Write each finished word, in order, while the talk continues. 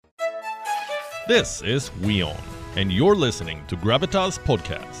This is WION, and you're listening to Gravitas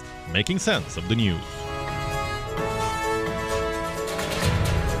podcast, making sense of the news.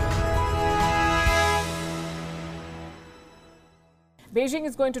 Beijing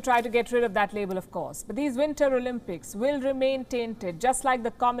is going to try to get rid of that label, of course. But these Winter Olympics will remain tainted, just like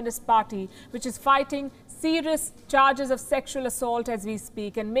the Communist Party, which is fighting serious charges of sexual assault as we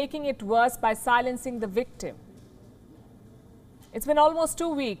speak and making it worse by silencing the victim. It's been almost 2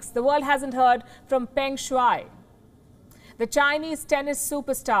 weeks. The world hasn't heard from Peng Shuai, the Chinese tennis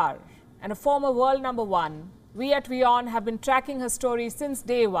superstar and a former world number one. We at WION have been tracking her story since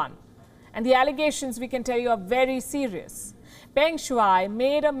day one. And the allegations, we can tell you, are very serious. Peng Shuai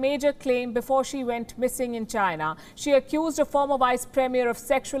made a major claim before she went missing in China. She accused a former vice premier of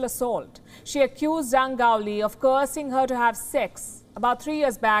sexual assault. She accused Zhang Gaoli of coercing her to have sex. About 3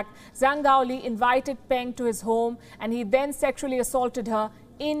 years back, Zhang Gaoli invited Peng to his home and he then sexually assaulted her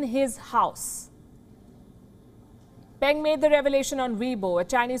in his house. Peng made the revelation on Weibo, a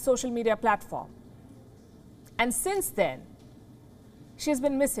Chinese social media platform. And since then, she's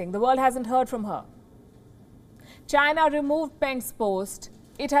been missing. The world hasn't heard from her. China removed Peng's post.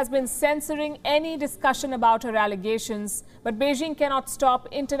 It has been censoring any discussion about her allegations, but Beijing cannot stop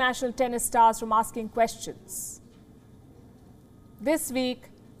international tennis stars from asking questions. This week,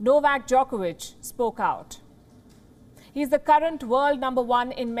 Novak Djokovic spoke out. He's the current world number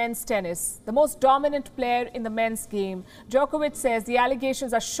one in men's tennis, the most dominant player in the men's game. Djokovic says the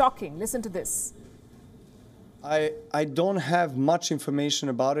allegations are shocking. Listen to this. I don't have much information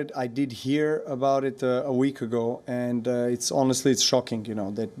about it. I did hear about it a week ago, and it's shocking,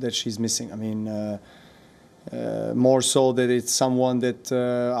 that she's missing. I mean, more so that it's someone that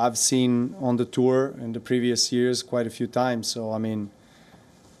I've seen on the tour in the previous years quite a few times. So I mean,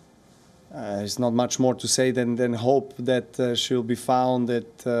 there's not much more to say than hope that she'll be found,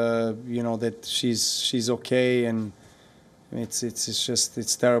 that that she's okay, and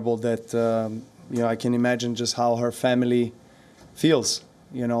it's terrible that. I can imagine just how her family feels,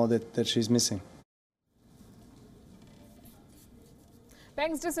 that she's missing.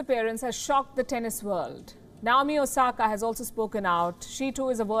 Peng's disappearance has shocked the tennis world. Naomi Osaka has also spoken out. She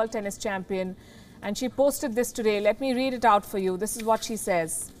too is a world tennis champion, and she posted this today. Let me read it out for you. This is what she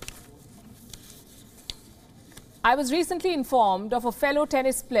says. I was recently informed of a fellow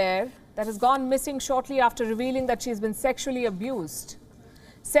tennis player that has gone missing shortly after revealing that she has been sexually abused.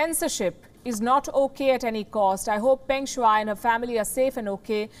 Censorship is not okay at any cost. I hope Peng Shuai and her family are safe and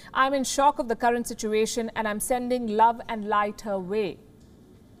okay. I'm in shock of the current situation and I'm sending love and light her way.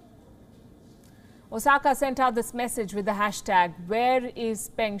 Osaka sent out this message with the hashtag, "Where is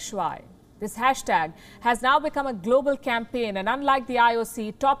Peng Shuai?" This hashtag has now become a global campaign, and unlike the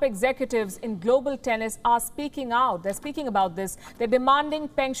IOC, top executives in global tennis are speaking out. They're speaking about this. They're demanding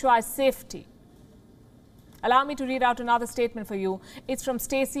Peng Shuai's safety. Allow me to read out another statement for you. It's from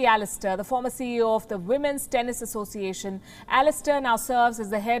Stacey Alistair, the former CEO of the Women's Tennis Association. Alistair now serves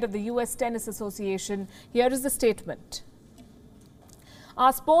as the head of the US Tennis Association. Here is the statement.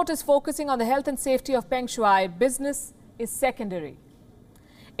 Our sport is focusing on the health and safety of Peng Shuai. Business is secondary.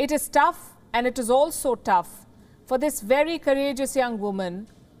 It is tough, and it is also tough for this very courageous young woman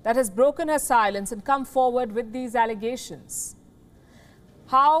that has broken her silence and come forward with these allegations.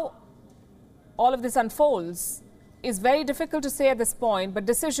 How all of this unfolds is very difficult to say at this point, but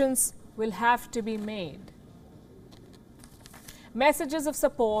decisions will have to be made. Messages of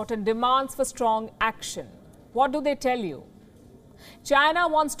support and demands for strong action. What do they tell you? China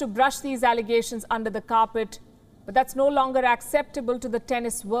wants to brush these allegations under the carpet, but that's no longer acceptable to the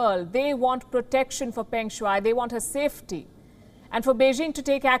tennis world. They want protection for Peng Shuai. They want her safety. And for Beijing to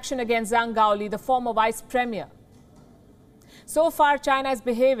take action against Zhang Gaoli, the former vice premier. So far, China is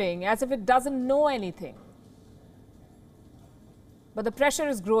behaving as if it doesn't know anything. But the pressure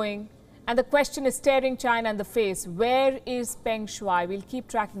is growing and the question is staring China in the face. Where is Peng Shuai? We'll keep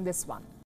tracking this one.